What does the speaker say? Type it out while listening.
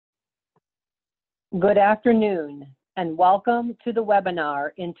Good afternoon, and welcome to the webinar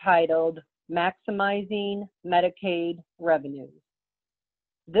entitled Maximizing Medicaid Revenues.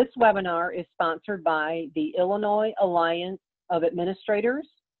 This webinar is sponsored by the Illinois Alliance of Administrators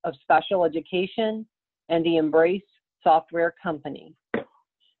of Special Education and the Embrace Software Company.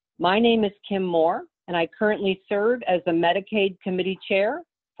 My name is Kim Moore, and I currently serve as the Medicaid Committee Chair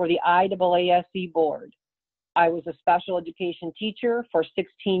for the IAASE Board. I was a special education teacher for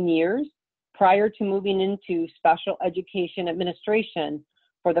 16 years prior to moving into special education administration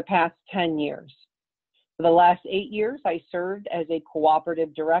for the past 10 years. For the last 8 years, I served as a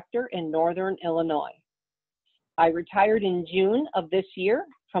cooperative director in Northern Illinois. I retired in June of this year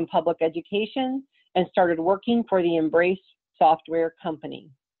from public education and started working for the Embrace Software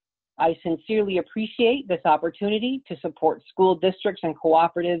Company. I sincerely appreciate this opportunity to support school districts and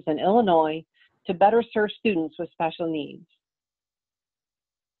cooperatives in Illinois to better serve students with special needs.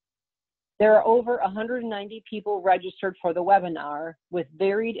 There are over 190 people registered for the webinar with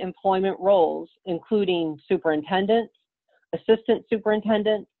varied employment roles, including superintendents, assistant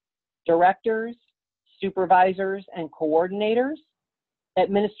superintendents, directors, supervisors and coordinators,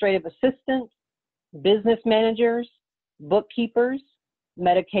 administrative assistants, business managers, bookkeepers,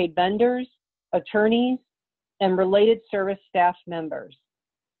 Medicaid vendors, attorneys, and related service staff members.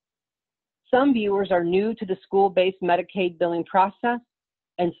 Some viewers are new to the school-based Medicaid billing process,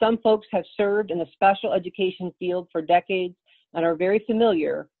 and some folks have served in the special education field for decades and are very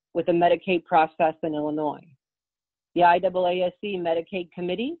familiar with the Medicaid process in Illinois. The IAASE Medicaid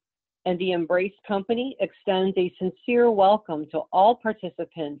Committee and the Embrace Company extends a sincere welcome to all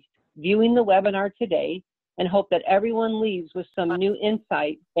participants viewing the webinar today and hope that everyone leaves with some new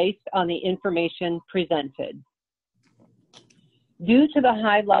insight based on the information presented. Due to the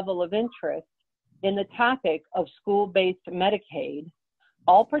high level of interest in the topic of school-based Medicaid,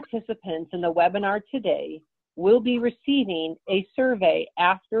 all participants in the webinar today will be receiving a survey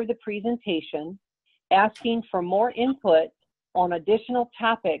after the presentation asking for more input on additional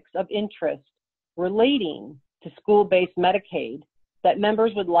topics of interest relating to school-based Medicaid that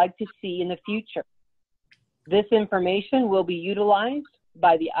members would like to see in the future. This information will be utilized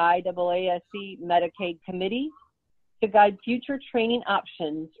by the IAASE Medicaid Committee to guide future training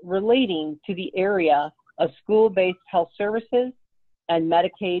options relating to the area of school-based health services and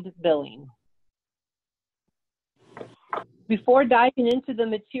Medicaid billing. Before diving into the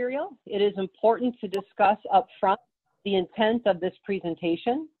material, it is important to discuss upfront the intent of this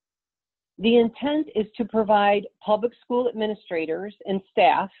presentation. The intent is to provide public school administrators and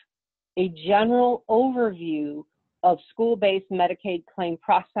staff a general overview of school-based Medicaid claim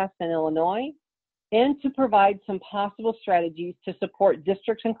process in Illinois and to provide some possible strategies to support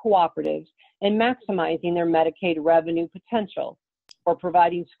districts and cooperatives in maximizing their Medicaid revenue potential or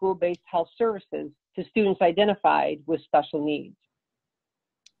providing school-based health services to students identified with special needs.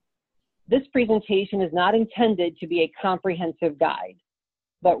 This presentation is not intended to be a comprehensive guide,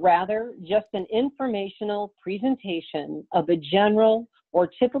 but rather just an informational presentation of the general or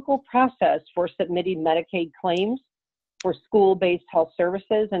typical process for submitting Medicaid claims for school-based health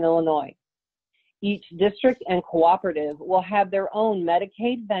services in Illinois. Each district and cooperative will have their own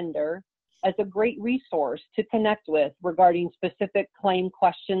Medicaid vendor as a great resource to connect with regarding specific claim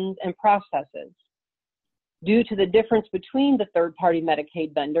questions and processes. Due to the difference between the third-party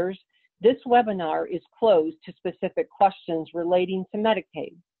Medicaid vendors, this webinar is closed to specific questions relating to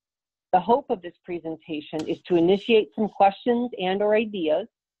Medicaid. The hope of this presentation is to initiate some questions and/or ideas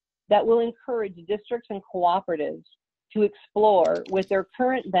that will encourage districts and cooperatives to explore with their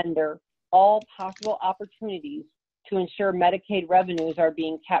current vendor all possible opportunities to ensure Medicaid revenues are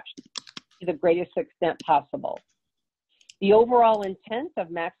being captured to the greatest extent possible. The overall intent of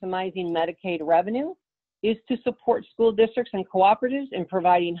maximizing Medicaid revenue is to support school districts and cooperatives in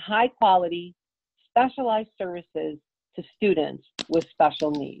providing high quality, specialized services to students with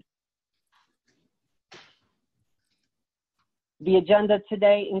special needs. The agenda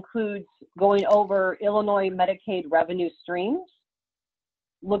today includes going over Illinois Medicaid revenue streams,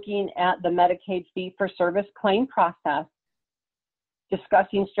 looking at the Medicaid fee-for-service claim process,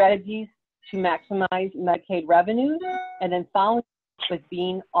 discussing strategies to maximize Medicaid revenues, and then following with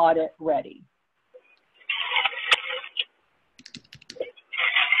being audit ready.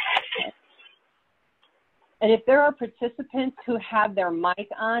 And if there are participants who have their mic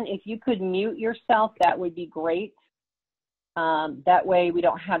on, if you could mute yourself, that would be great. That way we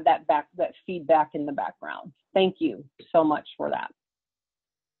don't have that feedback in the background. Thank you so much for that.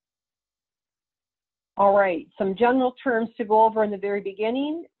 All right, some general terms to go over in the very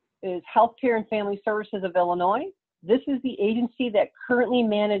beginning is Healthcare and Family Services of Illinois. This is the agency that currently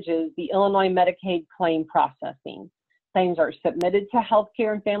manages the Illinois Medicaid claim processing. Claims are submitted to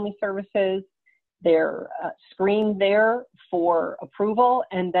Healthcare and Family Services. They're screened there for approval,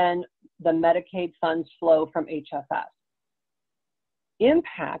 and then the Medicaid funds flow from HFS.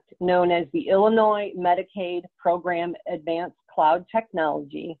 IMPACT, known as the Illinois Medicaid Program Advanced Cloud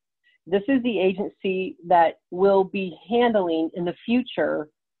Technology, this is the agency that will be handling in the future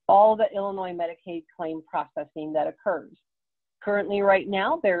all the Illinois Medicaid claim processing that occurs. Currently, right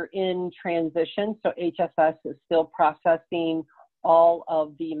now, they're in transition, so HFS is still processing all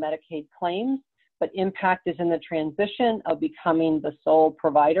of the Medicaid claims, but IMPACT is in the transition of becoming the sole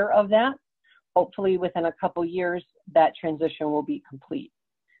provider of that. Hopefully, within a couple years, that transition will be complete.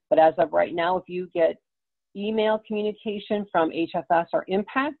 But as of right now, if you get email communication from HFS or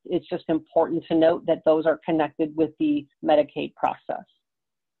IMPACT, it's just important to note that those are connected with the Medicaid process.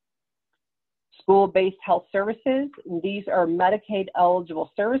 School-based health services, these are Medicaid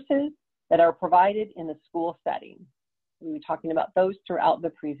eligible services that are provided in the school setting. We'll be talking about those throughout the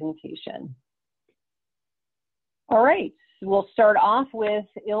presentation. All right, we'll start off with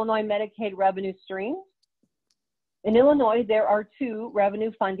Illinois Medicaid revenue streams. In Illinois, there are two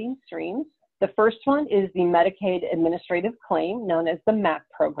revenue funding streams. The first one is the Medicaid Administrative Claim, known as the MAC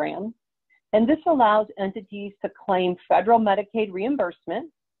program. And this allows entities to claim federal Medicaid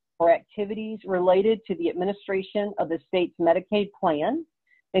reimbursement for activities related to the administration of the state's Medicaid plan,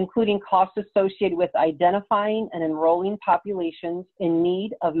 including costs associated with identifying and enrolling populations in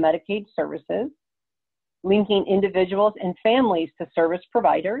need of Medicaid services, linking individuals and families to service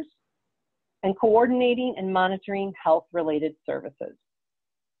providers, and coordinating and monitoring health-related services.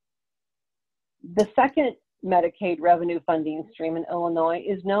 The second Medicaid revenue funding stream in Illinois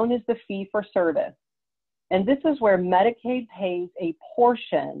is known as the fee-for-service. And this is where Medicaid pays a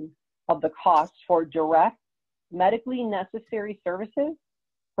portion of the cost for direct, medically necessary services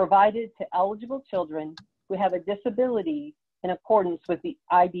provided to eligible children who have a disability in accordance with the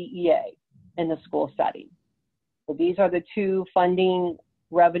IDEA in the school setting. So these are the two funding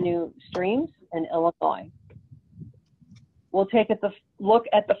revenue streams in Illinois. We'll take a look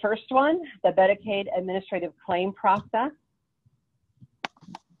at the first one, the Medicaid administrative claim process.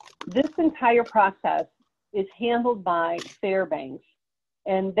 This entire process is handled by Fairbanks,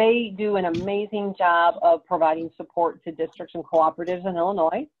 and they do an amazing job of providing support to districts and cooperatives in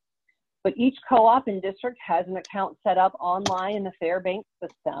Illinois. But each co-op and district has an account set up online in the Fairbanks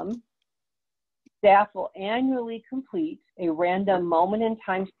system. Staff will annually complete a random moment in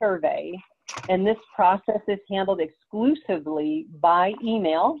time survey, and this process is handled exclusively by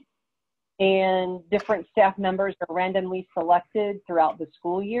email, and different staff members are randomly selected throughout the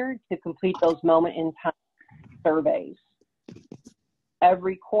school year to complete those moment in time surveys.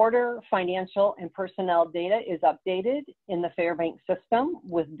 Every quarter, financial and personnel data is updated in the Fairbanks system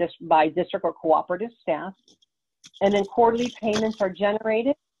by district or cooperative staff, and then quarterly payments are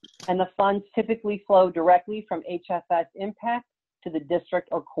generated, and the funds typically flow directly from HFS IMPACT to the district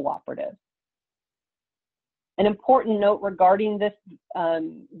or cooperative. An important note regarding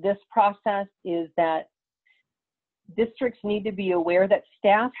this process is that districts need to be aware that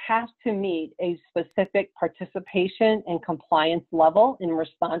staff has to meet a specific participation and compliance level in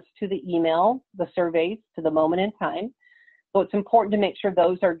response to the email, the surveys, to the moment in time. So it's important to make sure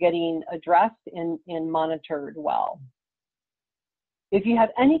those are getting addressed and monitored well. If you have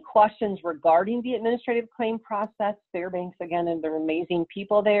any questions regarding the administrative claim process, Fairbanks, again, and they're amazing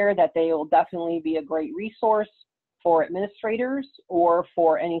people there, that they will definitely be a great resource for administrators or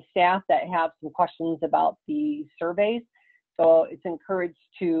for any staff that have some questions about the surveys. So it's encouraged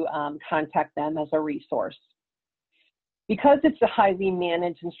to contact them as a resource. Because it's highly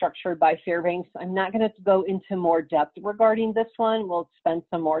managed and structured by Fairbanks, I'm not going to go into more depth regarding this one. We'll spend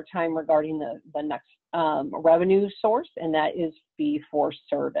some more time regarding the next revenue source, and that is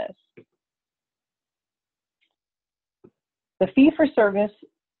fee-for-service. The fee-for-service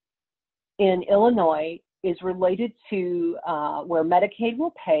in Illinois is related to where Medicaid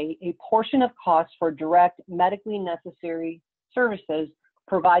will pay a portion of costs for direct medically necessary services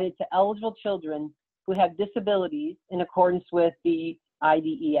provided to eligible children who have disabilities in accordance with the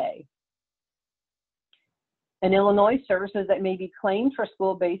IDEA. In Illinois, services that may be claimed for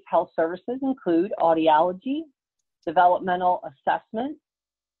school-based health services include audiology, developmental assessment,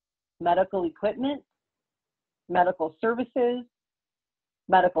 medical equipment, medical services,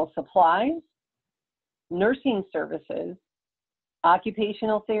 medical supplies, nursing services,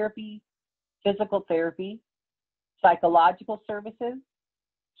 occupational therapy, physical therapy, psychological services,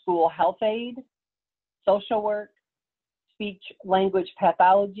 school health aid, social work, speech language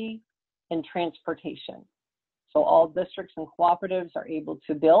pathology, and transportation. So all districts and cooperatives are able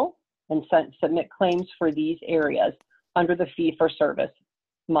to bill and submit claims for these areas under the fee-for-service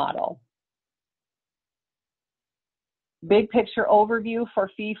model. Big picture overview for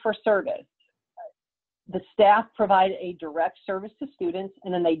fee-for-service. The staff provide a direct service to students,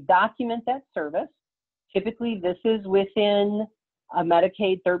 and then they document that service. Typically, this is within a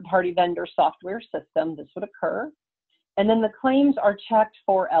Medicaid third-party vendor software system. This would occur. And then the claims are checked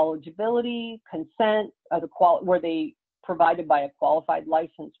for eligibility, consent, were they provided by a qualified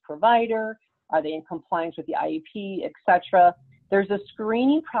licensed provider? Are they in compliance with the IEP, etc.? There's a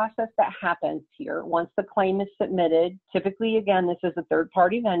screening process that happens here once the claim is submitted. Typically, again, this is a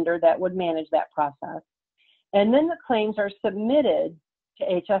third-party vendor that would manage that process. And then the claims are submitted to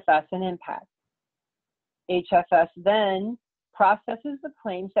HFS and Impact. HFS then processes the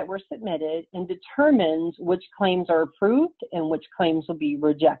claims that were submitted and determines which claims are approved and which claims will be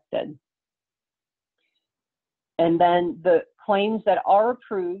rejected. And then the claims that are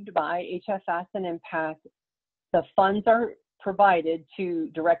approved by HFS and Impact, the funds are provided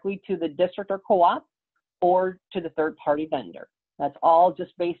directly to the district or co-op or to the third-party vendor. That's all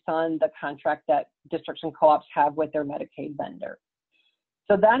just based on the contract that districts and co-ops have with their Medicaid vendor.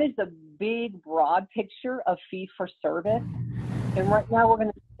 So that is the big, broad picture of fee-for-service. And right now we're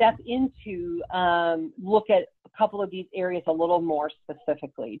going to step into look at a couple of these areas a little more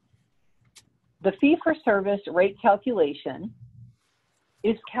specifically. The fee-for-service rate calculation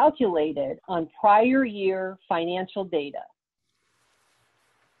is calculated on prior year financial data.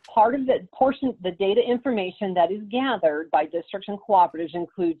 Part of the data information that is gathered by districts and cooperatives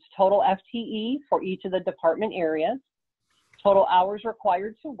includes total FTE for each of the department areas, total hours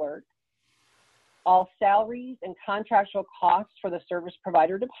required to work, all salaries and contractual costs for the service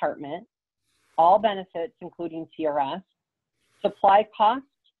provider department, all benefits including TRS, supply costs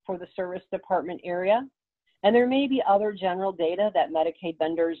for the service department area, and there may be other general data that Medicaid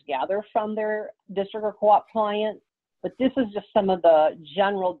vendors gather from their district or co-op clients, but this is just some of the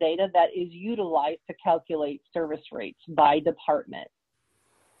general data that is utilized to calculate service rates by department.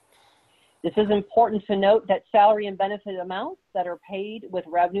 This is important to note that salary and benefit amounts that are paid with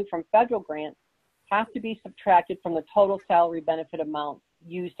revenue from federal grants have to be subtracted from the total salary benefit amount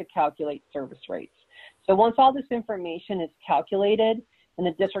used to calculate service rates. So once all this information is calculated and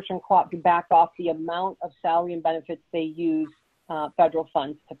the districts and co-op can back off the amount of salary and benefits they use federal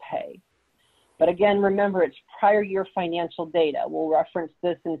funds to pay. But again, remember, it's prior year financial data. We'll reference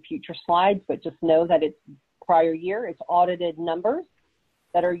this in future slides, but just know that it's prior year. It's audited numbers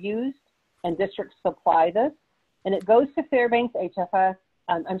that are used, and districts supply this. And it goes to Fairbanks HFS,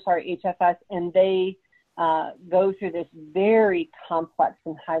 and they go through this very complex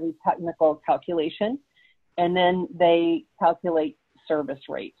and highly technical calculation. And then they calculate service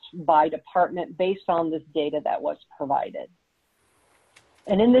rates by department based on this data that was provided.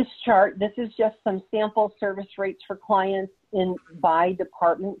 And in this chart, this is just some sample service rates for clients by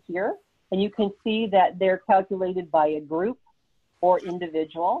department here. And you can see that they're calculated by a group or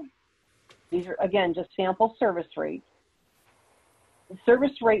individual. These are, again, just sample service rates.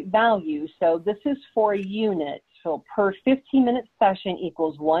 Service rate value, so this is for a unit. So per 15-minute session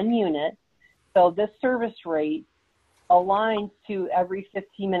equals 1 unit. So this service rate aligns to every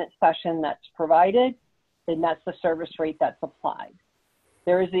 15-minute session that's provided, and that's the service rate that's applied.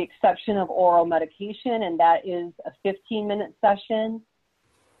 There is the exception of oral medication, and that is a 15-minute session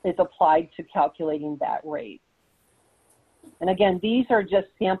is applied to calculating that rate. And again, these are just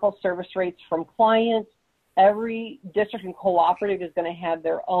sample service rates from clients. Every district and cooperative is going to have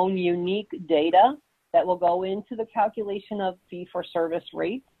their own unique data that will go into the calculation of fee-for-service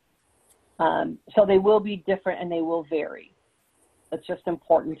rates. So they will be different and they will vary. That's just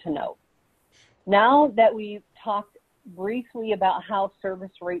important to note. Now that we've talked briefly about how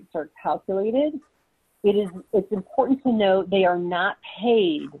service rates are calculated, it's important to note they are not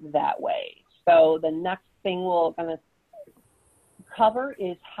paid that way. So the next thing we're going to cover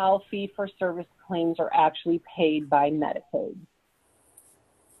is how fee-for-service claims are actually paid by Medicaid.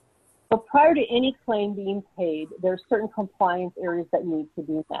 So prior to any claim being paid, there are certain compliance areas that need to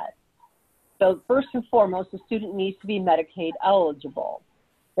be met. So first and foremost, the student needs to be Medicaid eligible.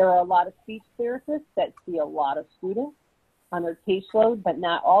 There are a lot of speech therapists that see a lot of students on their caseload, but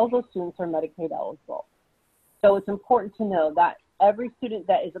not all of those students are Medicaid eligible. So it's important to know that every student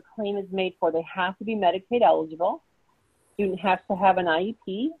that a claim is made for, they have to be Medicaid eligible. Student has to have an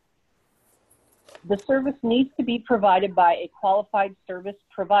IEP. The service needs to be provided by a qualified service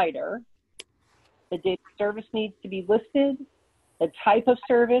provider. The date of service needs to be listed, the type of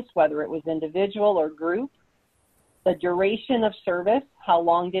service, whether it was individual or group, the duration of service, how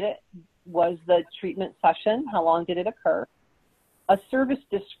long did it was the treatment session? How long did it occur? A service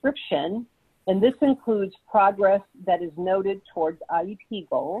description, and this includes progress that is noted towards IEP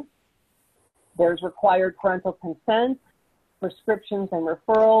goals. There's required parental consent, prescriptions and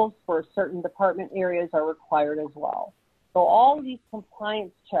referrals for certain department areas are required as well. So all of these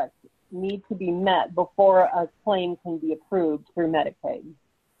compliance checks need to be met before a claim can be approved through Medicaid.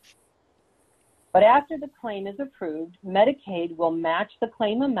 But after the claim is approved, Medicaid will match the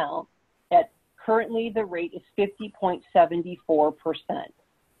claim amount at currently the rate is 50.74%.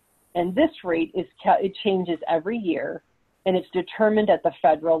 And this rate it changes every year, and it's determined at the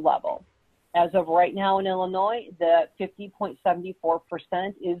federal level. As of right now in Illinois, the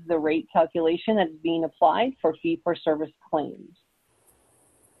 50.74% is the rate calculation that is being applied for fee-for-service claims.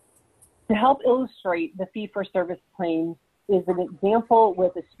 To help illustrate the fee-for-service claims is an example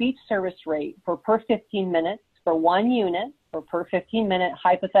with a speech service rate for per 15 minutes for one unit, or per 15 minute,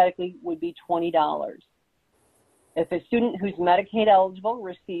 hypothetically would be $20. If a student who's Medicaid eligible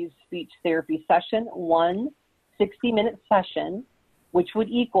receives speech therapy session, one 60-minute session, which would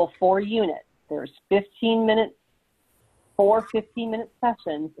equal 4 units. There's 15 minutes, 4 15-minute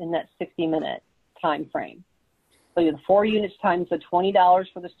sessions in that 60-minute time frame. So the 4 units times the $20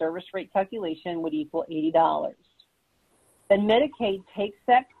 for the service rate calculation would equal $80. Then Medicaid takes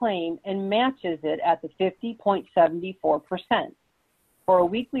that claim and matches it at the 50.74% for a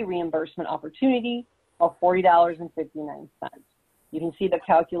weekly reimbursement opportunity of $40.59. You can see the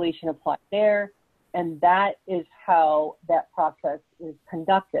calculation applied there, and that is how that process is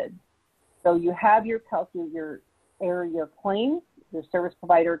conducted. So you have your area claims, your service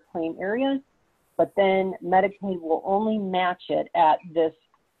provider claim areas, but then Medicaid will only match it at this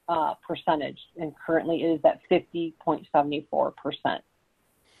percentage, and currently it is at 50.74%.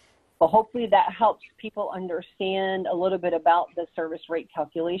 So hopefully that helps people understand a little bit about the service rate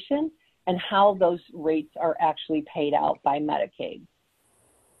calculation and how those rates are actually paid out by Medicaid.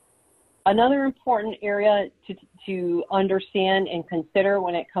 Another important area to understand and consider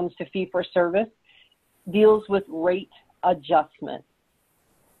when it comes to fee-for-service deals with rate adjustment.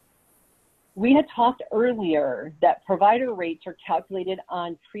 We had talked earlier that provider rates are calculated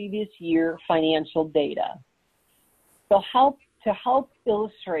on previous year financial data. So to help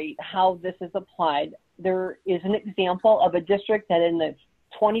illustrate how this is applied, there is an example of a district that in the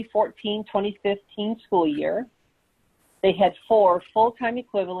 2014-2015 school year, they had 4 full-time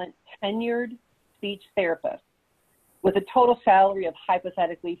equivalent tenured speech therapists with a total salary of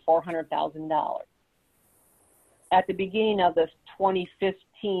hypothetically $400,000. At the beginning of the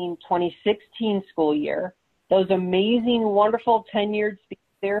 2015-2016 school year, those amazing, wonderful tenured speech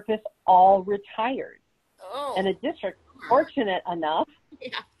therapists all retired. Oh. And the district was fortunate enough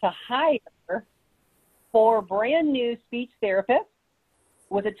to hire 4 brand new speech therapists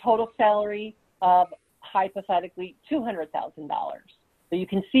with a total salary of hypothetically $200,000. So you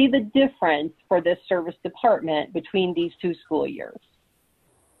can see the difference for this service department between these 2 school years.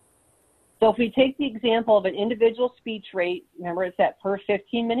 So if we take the example of an individual speech rate, remember it's that per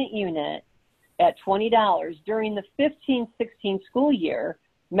 15-minute unit at $20, during the 15-16 school year,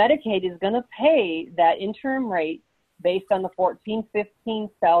 Medicaid is going to pay that interim rate based on the 14-15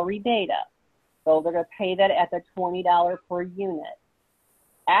 salary data. So they're going to pay that at the $20 per unit.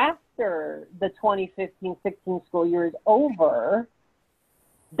 After the 2015-16 school year is over,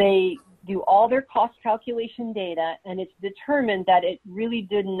 they do all their cost calculation data, and it's determined that it really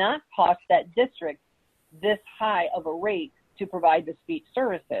did not cost that district this high of a rate to provide the speech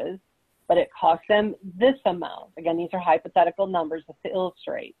services, but it cost them this amount. Again, these are hypothetical numbers to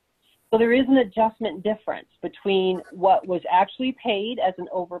illustrate. So there is an adjustment difference between what was actually paid as an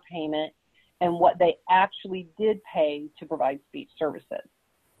overpayment and what they actually did pay to provide speech services.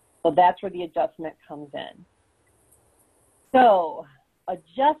 So that's where the adjustment comes in. So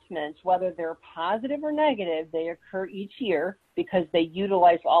adjustments, whether they're positive or negative, they occur each year because they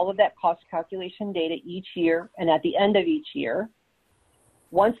utilize all of that cost calculation data each year and at the end of each year.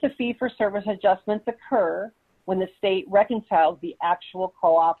 Once the fee-for-service adjustments occur, when the state reconciles the actual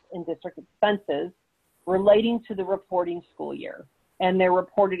co-op and district expenses relating to the reporting school year, and they're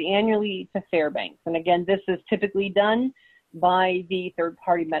reported annually to Fairbanks. And again, this is typically done by the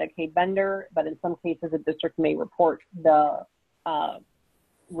third-party Medicaid vendor, but in some cases, a district may report the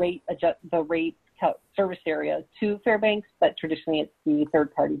rate service area to Fairbanks, but traditionally it's the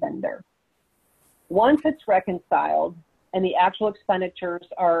third-party vendor. Once it's reconciled and the actual expenditures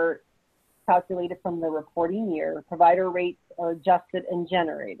are calculated from the reporting year, provider rates are adjusted and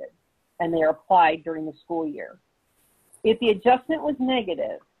generated, and they are applied during the school year. If the adjustment was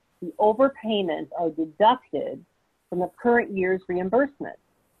negative, the overpayments are deducted from the current year's reimbursement.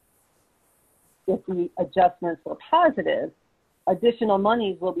 if the adjustments were positive, additional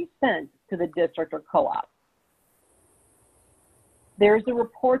monies will be sent to the district or co-op. There's a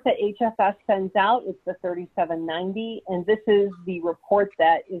report that HFS sends out. It's the 3790, and this is the report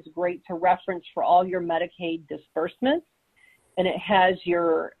that is great to reference for all your Medicaid disbursements. And it has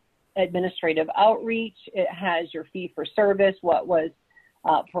your administrative outreach. It has your fee for service, what was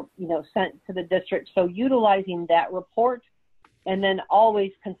sent to the district. So utilizing that report, and then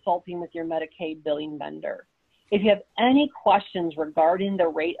always consulting with your Medicaid billing vendor. If you have any questions regarding the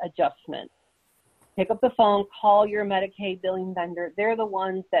rate adjustment, pick up the phone, call your Medicaid billing vendor. They're the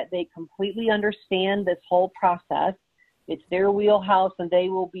ones that they completely understand this whole process. It's their wheelhouse, and they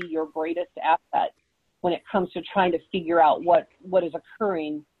will be your greatest asset when it comes to trying to figure out what is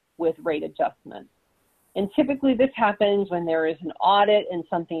occurring with rate adjustments. And typically this happens when there is an audit and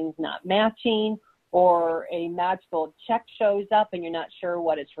something's not matching, or a magical check shows up and you're not sure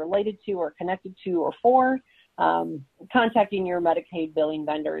what it's related to or connected to or for. Contacting your Medicaid billing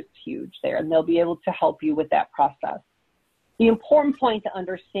vendor is huge there, and they'll be able to help you with that process. The important point to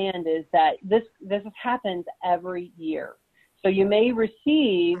understand is that this happens every year. So you may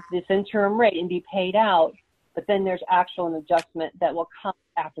receive this interim rate and be paid out, but then there's actual adjustment that will come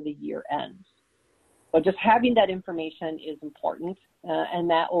after the year ends. So just having that information is important, and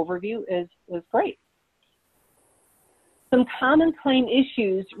that overview is great. Some common claim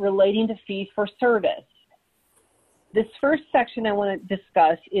issues relating to fees for service. This first section I want to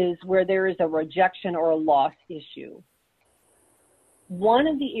discuss is where there is a rejection or a loss issue. One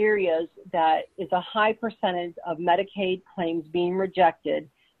of the areas that is a high percentage of Medicaid claims being rejected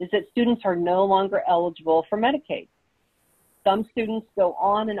is that students are no longer eligible for Medicaid. Some students go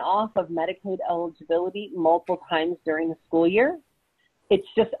on and off of Medicaid eligibility multiple times during the school year. It's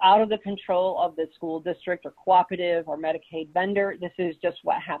just out of the control of the school district or cooperative or Medicaid vendor. This is just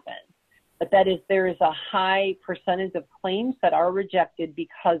what happens. But there is a high percentage of claims that are rejected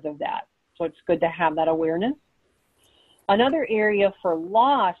because of that. So it's good to have that awareness. Another area for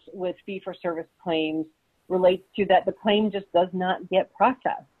loss with fee-for-service claims relates to that the claim just does not get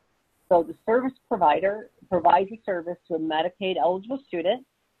processed. So the service provider provides a service to a Medicaid eligible student,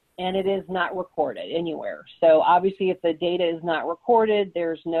 and it is not recorded anywhere. So obviously if the data is not recorded,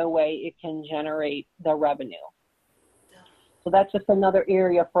 there's no way it can generate the revenue. So that's just another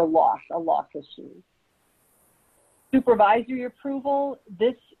area for loss, a loss issue. Supervisory approval,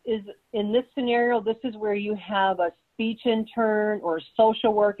 in this scenario, this is where you have a speech intern or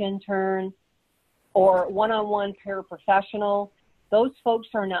social work intern or one-on-one paraprofessional. Those folks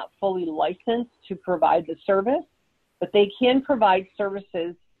are not fully licensed to provide the service, but they can provide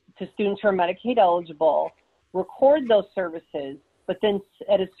services to students who are Medicaid eligible, record those services, but then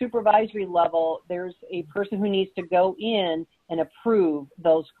at a supervisory level, there's a person who needs to go in and approve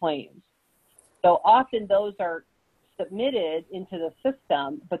those claims. So often those are submitted into the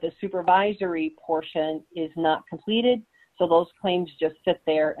system, but the supervisory portion is not completed, so those claims just sit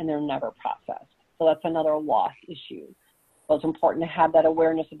there and they're never processed. So that's another loss issue. So it's important to have that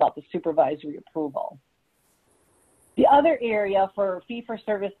awareness about the supervisory approval. The other area for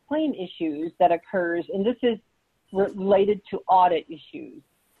fee-for-service claim issues that occurs, and this is related to audit issues.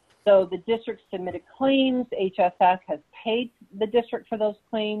 So the district submitted claims, HSS has paid the district for those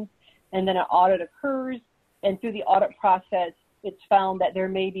claims, and then an audit occurs, and through the audit process, it's found that there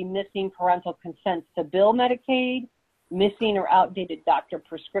may be missing parental consents to bill Medicaid, missing or outdated doctor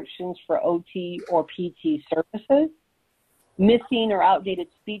prescriptions for OT or PT services, missing or outdated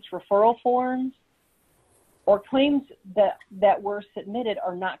speech referral forms, or claims that were submitted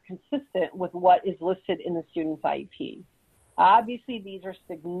are not consistent with what is listed in the student's IEP. Obviously, these are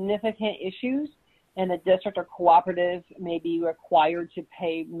significant issues, and the district or cooperative may be required to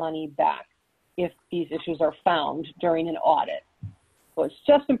pay money back if these issues are found during an audit. So it's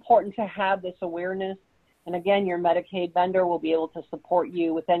just important to have this awareness. And again, your Medicaid vendor will be able to support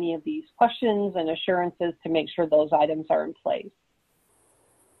you with any of these questions and assurances to make sure those items are in place.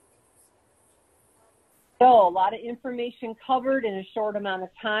 So a lot of information covered in a short amount of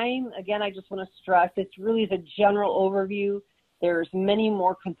time. Again, I just want to stress this really is a general overview. There's many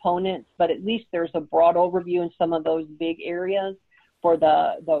more components, but at least there's a broad overview in some of those big areas for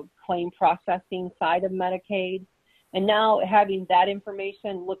the claim processing side of Medicaid. And now having that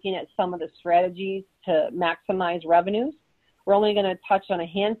information, looking at some of the strategies to maximize revenues. We're only going to touch on a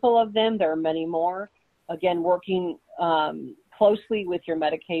handful of them. There are many more. Again, working closely with your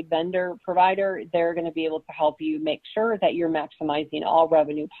Medicaid vendor provider, they're going to be able to help you make sure that you're maximizing all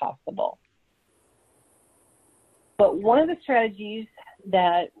revenue possible. But one of the strategies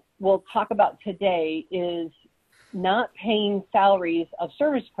that we'll talk about today is not paying salaries of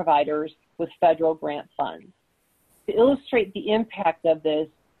service providers with federal grant funds. To illustrate the impact of this,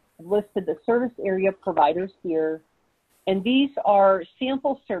 I've listed the service area providers here, and these are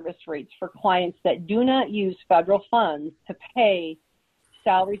sample service rates for clients that do not use federal funds to pay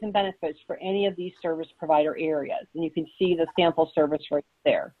salaries and benefits for any of these service provider areas. And you can see the sample service rates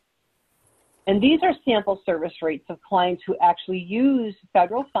there. And these are sample service rates of clients who actually use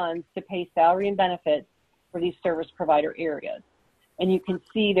federal funds to pay salary and benefits for these service provider areas. And you can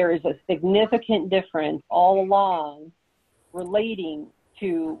see there is a significant difference all along relating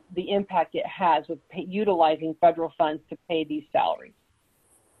to the impact it has with utilizing federal funds to pay these salaries.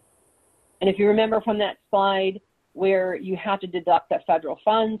 And if you remember from that slide where you have to deduct the federal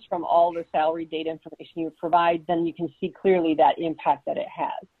funds from all the salary data information you provide, then you can see clearly that impact that it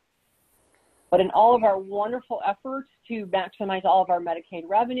has. But in all of our wonderful efforts to maximize all of our Medicaid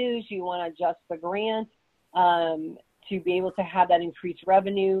revenues, you want to adjust the grant to be able to have that increased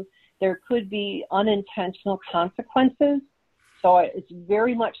revenue. There could be unintentional consequences. So it's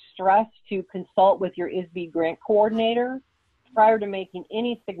very much stressed to consult with your ISB grant coordinator prior to making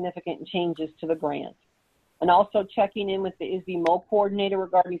any significant changes to the grant. And also checking in with the ISB MO coordinator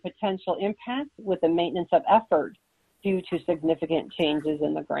regarding potential impact with the maintenance of effort due to significant changes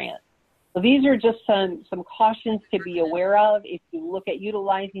in the grant. So these are just some cautions to be aware of if you look at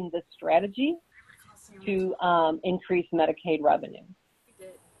utilizing this strategy to increase Medicaid revenue.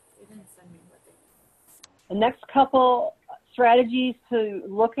 The next couple strategies to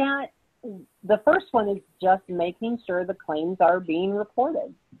look at, the first one is just making sure the claims are being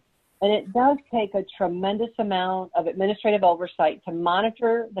reported. And it does take a tremendous amount of administrative oversight to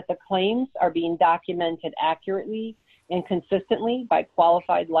monitor that the claims are being documented accurately and consistently by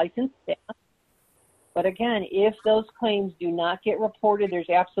qualified licensed staff. But again, if those claims do not get reported, there's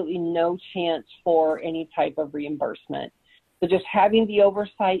absolutely no chance for any type of reimbursement. So just having the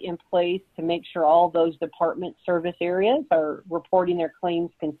oversight in place to make sure all those department service areas are reporting their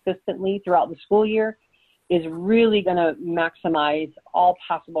claims consistently throughout the school year is really going to maximize all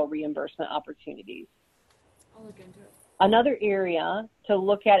possible reimbursement opportunities. I'll look into it. Another area to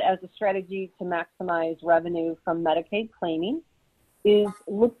look at as a strategy to maximize revenue from Medicaid claiming is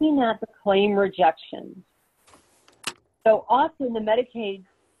looking at the claim rejections. So often the Medicaid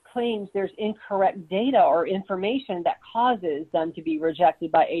claims there's incorrect data or information that causes them to be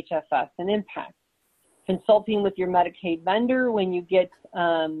rejected by HFS and impact. Consulting with your Medicaid vendor when you get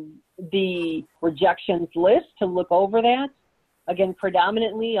the rejections list to look over that. Again,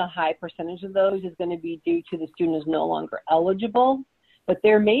 predominantly a high percentage of those is going to be due to the student is no longer eligible, but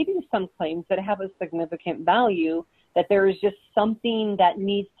there may be some claims that have a significant value that there is just something that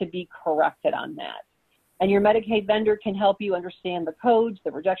needs to be corrected on that. And your Medicaid vendor can help you understand the codes,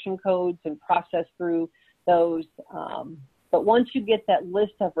 the rejection codes, and process through those. But once you get that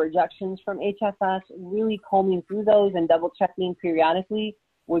list of rejections from HFS, really combing through those and double checking periodically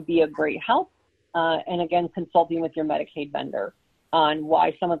would be a great help. And again, consulting with your Medicaid vendor on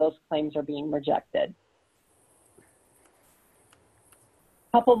why some of those claims are being rejected.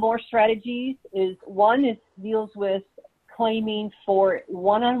 A couple more strategies is one is deals with claiming for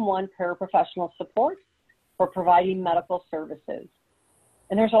one-on-one paraprofessional support for providing medical services.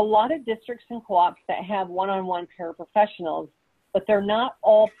 And there's a lot of districts and co-ops that have one-on-one paraprofessionals, but they're not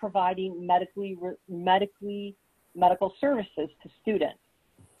all providing medical services to students.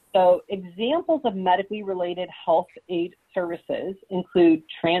 So examples of medically related health aid services include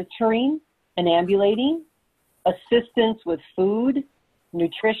transferring and ambulating, assistance with food,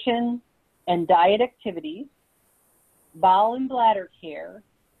 nutrition, and diet activities, bowel and bladder care,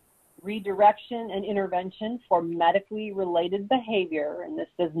 redirection and intervention for medically related behavior, and this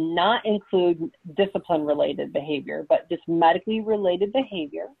does not include discipline-related behavior, but just medically related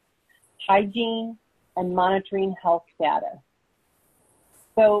behavior, hygiene, and monitoring health status.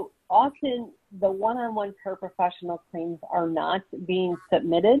 So often the one-on-one paraprofessional claims are not being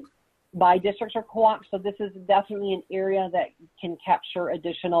submitted by districts or co-ops, so this is definitely an area that can capture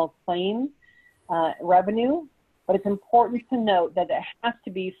additional claim revenue. But it's important to note that it has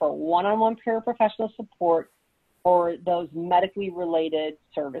to be for one-on-one paraprofessional support for those medically related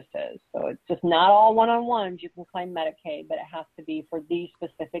services. So it's just not all one-on-ones. You can claim Medicaid, but it has to be for these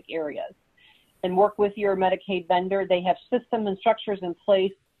specific areas. And work with your Medicaid vendor. They have systems and structures in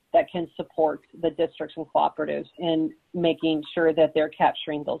place that can support the districts and cooperatives in making sure that they're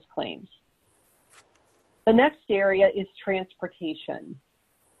capturing those claims. The next area is transportation.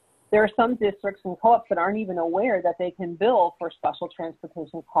 There are some districts and co-ops that aren't even aware that they can bill for special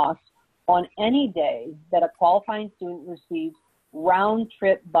transportation costs on any day that a qualifying student receives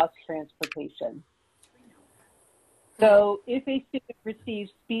round-trip bus transportation. So if a student receives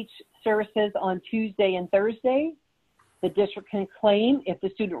speech services on Tuesday and Thursday, the district can claim. If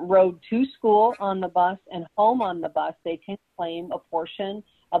the student rode to school on the bus and home on the bus, they can claim a portion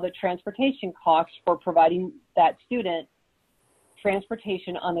of the transportation costs for providing that student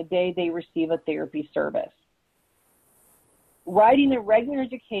transportation on the day they receive a therapy service. Riding a regular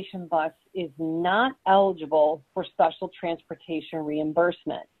education bus is not eligible for special transportation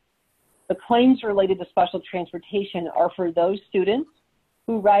reimbursement. The claims related to special transportation are for those students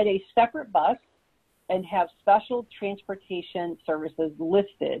who ride a separate bus and have special transportation services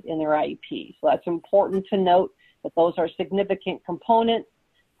listed in their IEP. So that's important to note that those are significant components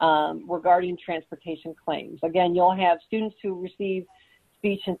regarding transportation claims. Again, you'll have students who receive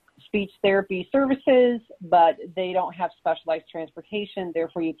speech therapy services, but they don't have specialized transportation,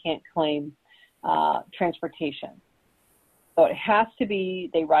 therefore you can't claim transportation. So it has to be,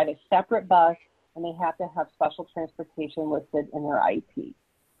 they ride a separate bus and they have to have special transportation listed in their IEP.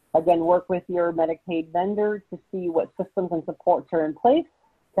 Again, work with your Medicaid vendor to see what systems and supports are in place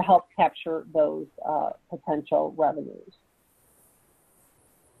to help capture those potential revenues.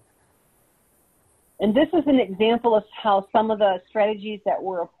 And this is an example of how some of the strategies that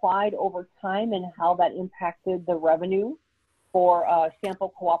were applied over time and how that impacted the revenue for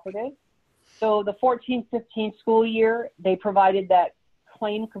sample cooperatives. So the 14-15 school year, they provided that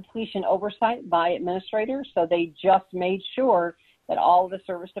claim completion oversight by administrators. So they just made sure that all of the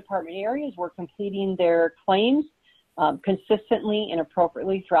service department areas were completing their claims consistently and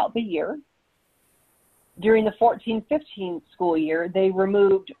appropriately throughout the year. During the 14-15 school year, they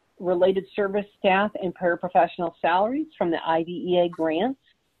removed related service staff and paraprofessional salaries from the IDEA grants.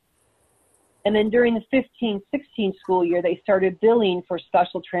 And then during the 15-16 school year, they started billing for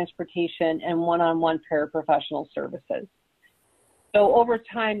special transportation and one-on-one paraprofessional services. So over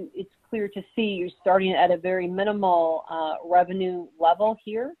time, it's clear to see you're starting at a very minimal revenue level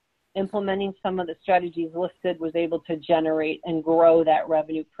here. Implementing some of the strategies listed was able to generate and grow that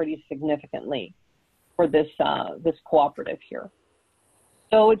revenue pretty significantly for this, this cooperative here.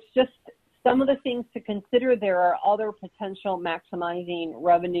 So it's just some of the things to consider. There are other potential maximizing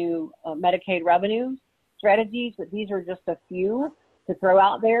revenue, Medicaid revenue strategies, but these are just a few to throw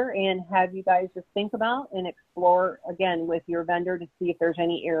out there and have you guys just think about and explore, again, with your vendor to see if there's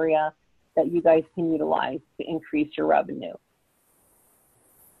any area that you guys can utilize to increase your revenue.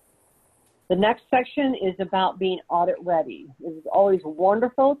 The next section is about being audit ready. It is always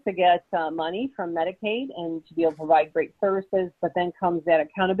wonderful to get money from Medicaid and to be able to provide great services, but then comes that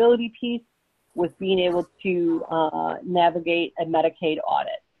accountability piece with being able to navigate a Medicaid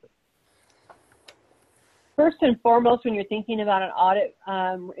audit. First and foremost, when you're thinking about an audit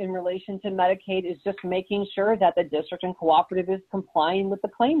in relation to Medicaid, is just making sure that the district and cooperative is complying with the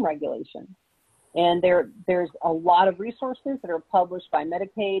claim regulations. And there's a lot of resources that are published by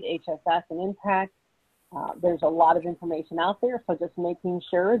Medicaid, HSS, and Impact. There's a lot of information out there, so just making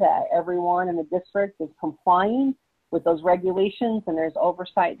sure that everyone in the district is complying with those regulations and there's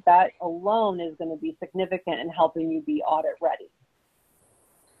oversight, that alone is going to be significant in helping you be audit ready.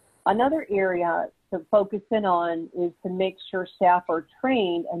 Another area to focus in on is to make sure staff are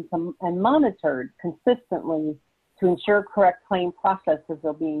trained and monitored consistently to ensure correct claim processes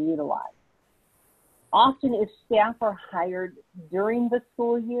are being utilized. Often if staff are hired during the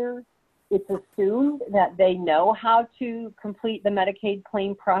school year, it's assumed that they know how to complete the Medicaid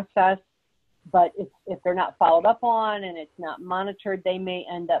claim process, but if they're not followed up on and it's not monitored, they may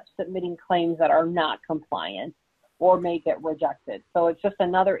end up submitting claims that are not compliant or may get rejected. So it's just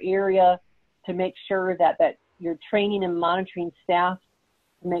another area to make sure that you're training and monitoring staff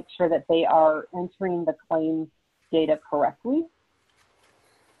to make sure that they are entering the claim data correctly.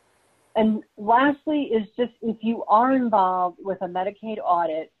 And lastly is just if you are involved with a Medicaid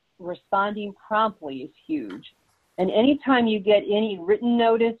audit, responding promptly is huge. And anytime you get any written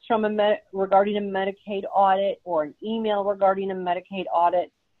notice from regarding a Medicaid audit or an email regarding a Medicaid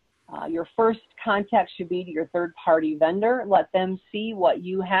audit, your first contact should be to your third-party vendor. Let them see what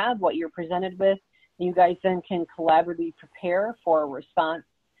you have, what you're presented with. And you guys then can collaboratively prepare for a response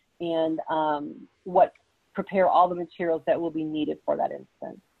and prepare all the materials that will be needed for that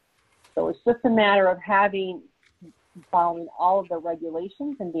instance. So it's just a matter of following all of the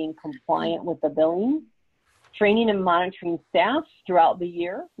regulations and being compliant with the billing, training and monitoring staff throughout the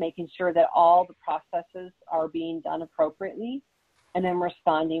year, making sure that all the processes are being done appropriately, and then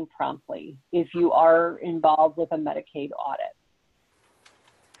responding promptly if you are involved with a Medicaid audit.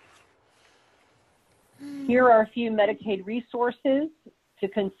 Here are a few Medicaid resources to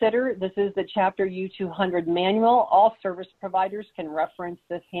consider. This is the Chapter U200 manual. All service providers can reference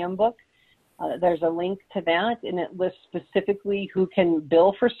this handbook There's a link to that, and it lists specifically who can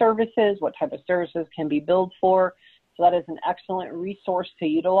bill for services, what type of services can be billed for. So that is an excellent resource to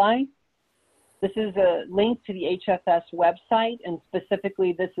utilize. This is a link to the HFS website, and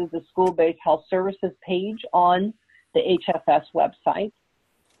specifically this is the school-based health services page on the HFS website.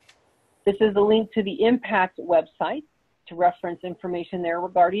 This is a link to the Impact website to reference information there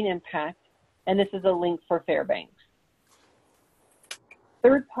regarding Impact, and this is a link for Fairbanks.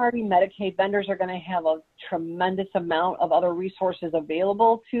 Third-party Medicaid vendors are going to have a tremendous amount of other resources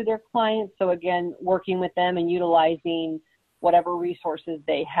available to their clients. So again, working with them and utilizing whatever resources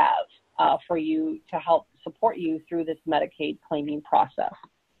they have for you to help support you through this Medicaid claiming process.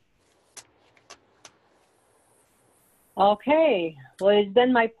 Okay, well, it's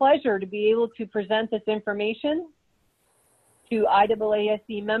been my pleasure to be able to present this information to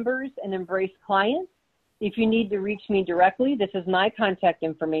IAASE members and Embrace clients. If you need to reach me directly, this is my contact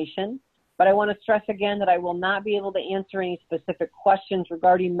information, but I want to stress again that I will not be able to answer any specific questions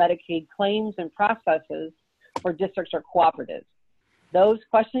regarding Medicaid claims and processes for districts or cooperatives. Those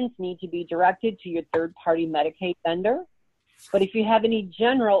questions need to be directed to your third-party Medicaid vendor. But if you have any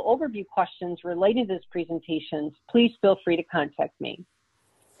general overview questions relating to this presentation, please feel free to contact me.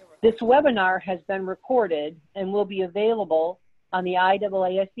 This webinar has been recorded and will be available on the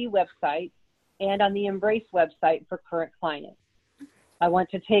IAASE website and on the Embrace website for current clients. I want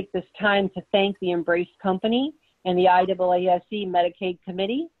to take this time to thank the Embrace Company and the IAASE Medicaid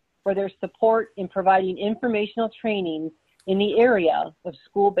Committee for their support in providing informational trainings in the area of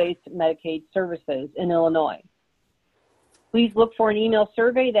school-based Medicaid services in Illinois. Please look for an email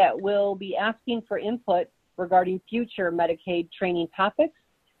survey that will be asking for input regarding future Medicaid training topics.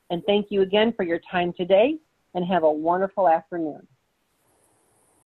 And thank you again for your time today, and have a wonderful afternoon.